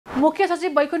मुख्य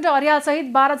सचिव वैकुण्ठ अर्याल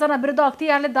सहित 12 जना विरुद्ध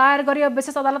अख्तियारले दायर गरियो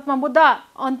विशेष अदालतमा मुद्दा।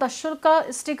 अन्तशुल्क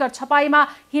स्टिकर छपाईमा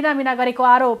हिनामिना गरेको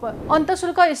आरोप।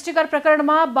 अन्तशुल्क स्टिकर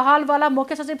प्रकरणमा बहालवाला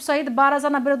मुख्य सचिव सहित 12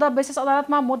 जना विरुद्ध विशेष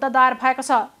अदालतमा मुद्दा दायर भएको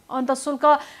छ। अन्तशुल्क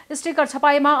स्टिकर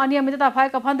छपाईमा अनियमितता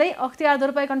भएको भन्दै अख्तियार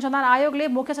दुरुपयोग अनुसन्धान आयोगले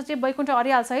मुख्य सचिव वैकुण्ठ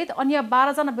अर्याल सहित अन्य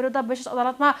 12 जना विरुद्ध विशेष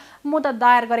अदालतमा मुद्दा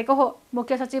दायर गरेको हो।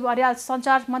 मुख्य सचिव अर्याल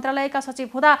सञ्चार मन्त्रालयका सचिव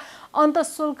हुँदा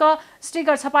अन्तशुल्क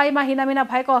स्टिकर छपाईमा हिनामिना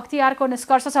भएको अख्तियारको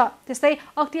निष्कर्ष छ। त्यस्तै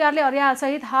अख्तियारले अर्याल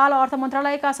सहित हाल अर्थ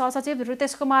मन्त्रालयका सहसचिव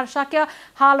रितेश कुमार शाक्य,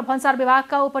 हाल भन्सार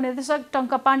विभागका उपनिर्देशक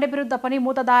टङ्क पाण्डे विरुद्ध पनि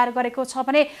मुद्दा दायर गरेको छ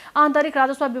भने आन्तरिक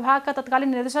राजस्व विभागका तत्कालीन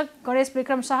निर्देशक गणेश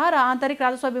विक्रम शाह र आन्तरिक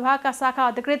राजस्व विभागका शाखा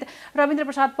अधिकृत रविन्द्र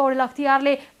प्रसाद पौडेल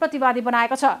अख्तियारले प्रतिवादी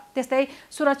बनाएको छ। त्यस्तै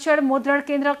सुरक्षण मुद्रण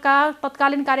केन्द्रका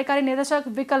तत्कालीन कार्यकारी निर्देशक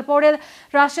विकल पौडेल,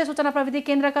 राष्ट्रिय सूचना प्रविधि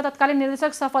केन्द्रका तत्कालीन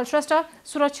निर्देशक सफल श्रेष्ठ,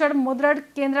 सुरक्षण मुद्रण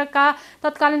केन्द्रका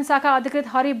तत्कालीन शाखा अधिकृत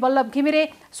हरि बल्लभ घिमिरे,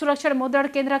 सुरक्षण मुद्रण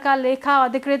केन्द्रका लेखा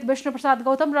अधिकृत विष्णु प्रसाद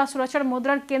गौतम र सुरक्षण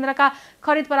मुद्रण केन्द्रका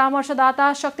खरिद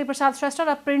परामर्शदाता शक्ति प्रसाद श्रेष्ठ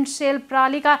र प्रिन्ट सेल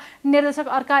प्रणालीका निर्देशक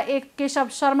अर्का एक केशव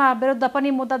शर्मा विरुद्ध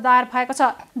पनि मुद्दा दायर भएको छ,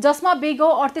 जसमा बिगो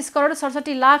 38 करोड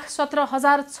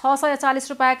 67,17,640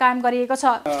 रुपियाँ कायम गरिएको छ।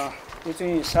 यो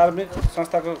चाहिँ सार्वजनिक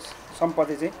संस्थाको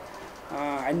सम्पत्ति चाहिँ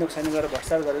हानि नोक्सानी गरेर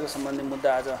भ्रष्टाचार गरेको सम्बन्धी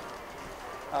मुद्दा आज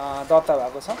दर्ता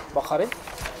भएको छ भर्खरै।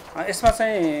 यसमा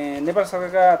चाहिँ नेपाल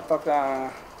सरकारका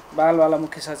बालवाला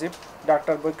मुख्य सचिव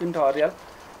डाक्टर वैकुण्ठ अर्याल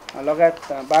लगायत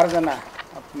 12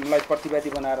 जनालाई प्रतिवादी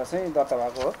बनाएर चाहिँ दर्ता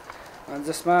भएको हो,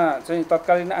 जसमा चाहिँ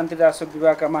तत्कालीन आन्तरिक राजस्व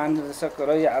विभागका महानिर्देशक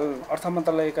रही हाल अर्थ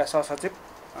मन्त्रालयका सहसचिव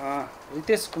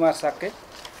रितेश कुमार शाक्य,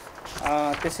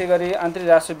 त्यसै गरी आन्तरिक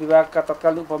राजस्व विभागका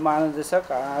तत्कालीन उपमहानिर्देशक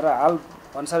र हाल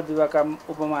भन्सार विभागका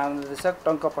उपमहानिर्देशक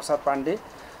टङ्क प्रसाद पाण्डे,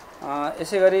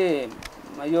 यसै गरी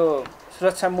यो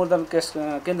सुरक्षा मुद्रण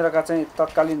केन्द्रका चाहिँ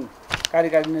तत्कालीन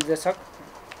कार्यकारी निर्देशक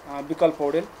विकल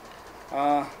पौडेल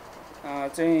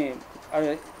चाहिँ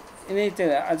यिनै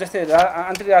चाहिँ जस्तै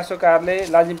आन्तरिक राजस्व कार्यालय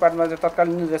लाजिमपाटमा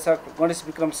तत्कालीन निर्देशक गणेश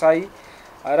विक्रम शाही,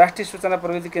 राष्ट्रिय सूचना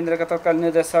प्रविधि केन्द्रका तत्कालीन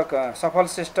निर्देशक सफल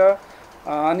श्रेष्ठ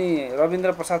अनि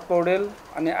रविन्द्र प्रसाद पौडेल,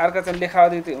 अनि अर्का चाहिँ लेखा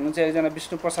अधिकृत हुनुहुन्छ एकजना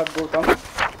विष्णु प्रसाद गौतम,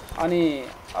 अनि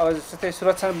जस्तै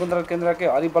सुरक्षा मुद्रण केन्द्रकै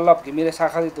हरि बल्लभ घिमिरे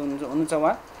शाखा अधिकृत हुनुहुन्छ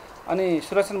उहाँ, अनि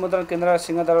सुरक्षा मुद्रण केन्द्र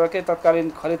सिंहदरबारकै तत्कालीन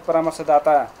खरिद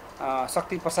परामर्शदाता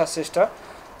शक्ति प्रसाद श्रेष्ठ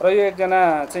र यो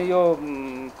एकजना चाहिँ यो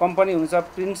कम्पनी हुन्छ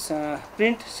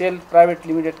प्रिन्ट सेल प्राइभेट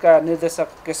लिमिटेडका निर्देशक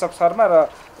केशव शर्मा र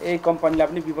यही कम्पनीलाई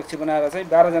पनि विपक्षी बनाएर चाहिँ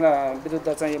 12 जना विरुद्ध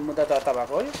चाहिँ मुद्दा दर्ता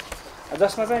भएको हो,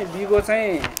 जसमा चाहिँ बिगो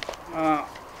चाहिँ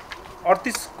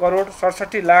 38 करोड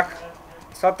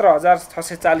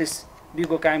 67,17,640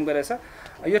 बिगो कायम गरेछ।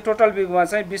 यो टोटल बिगोमा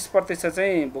चाहिँ 20%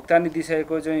 चाहिँ भुक्तानी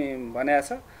दिइसकेको चाहिँ भनेको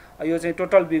छ। यो चाहिँ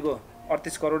टोटल बिगो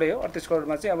 38 करोडै हो। 38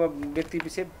 करोडमा चाहिँ अब व्यक्ति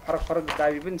विषय फरक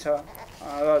दाबी पनि छ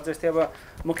र जस्तै अब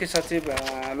मुख्य सचिव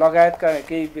लगायतका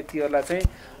केही व्यक्तिहरूलाई चाहिँ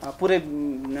पुरै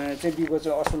चाहिँ बिगो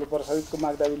चाहिँ असुल सहितको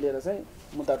मागदाबी लिएर चाहिँ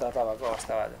मुद्दा दर्ता भएको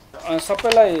अवस्था आज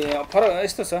सबैलाई फरक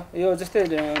यस्तो छ। यो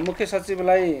जस्तै मुख्य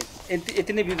सचिवलाई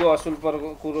यति नै बिगो असुल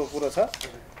परेको कुरो छ,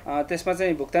 त्यसमा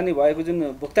चाहिँ भुक्तानी भएको जुन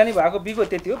भुक्तानी भएको बिगो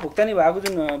त्यति हो। भुक्तानी भएको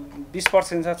जुन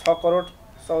 20% छ 6 करोड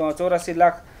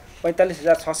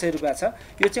 84,45,600 रुपियाँ छ।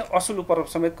 यो चाहिँ असुल पर्व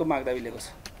समेतको मागदाबी लिएको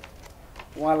छ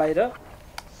उहाँलाई र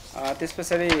त्यस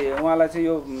पछाडि उहाँलाई चाहिँ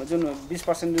यो जुन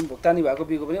 20% जुन भुक्तानी भएको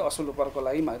बिगो पनि असुल पर्वको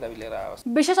लागि मागदाबी लिएर आएको छ।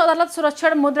 विशेष अदालत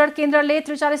सुरक्षण मुद्रण केन्द्रले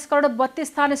 43 करोड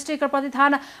 32 थान स्टिकर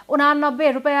प्रतिथान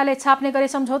 89 रुपियाँले छाप्ने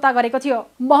गरी सम्झौता गरेको थियो।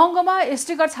 महँगोमा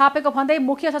स्टिकर छापेको भन्दै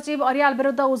मुख्य सचिव अर्याल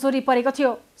विरुद्ध उजुरी परेको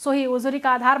थियो। सोही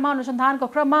उजुरीका आधारमा अनुसन्धानको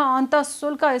क्रममा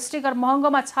अन्तशुल्क स्टिकर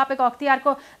महँगोमा छापेको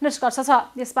अख्तियारको निष्कर्ष छ।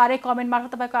 यसबारे कमेन्ट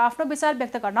मार्फत तपाईँको आफ्नो विचार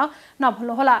व्यक्त गर्न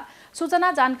नभुल्नुहोला।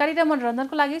 सूचना, जानकारी र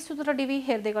मनोरञ्जनको लागि सूत्र टिभी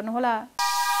हेर्दै गर्नुहोला।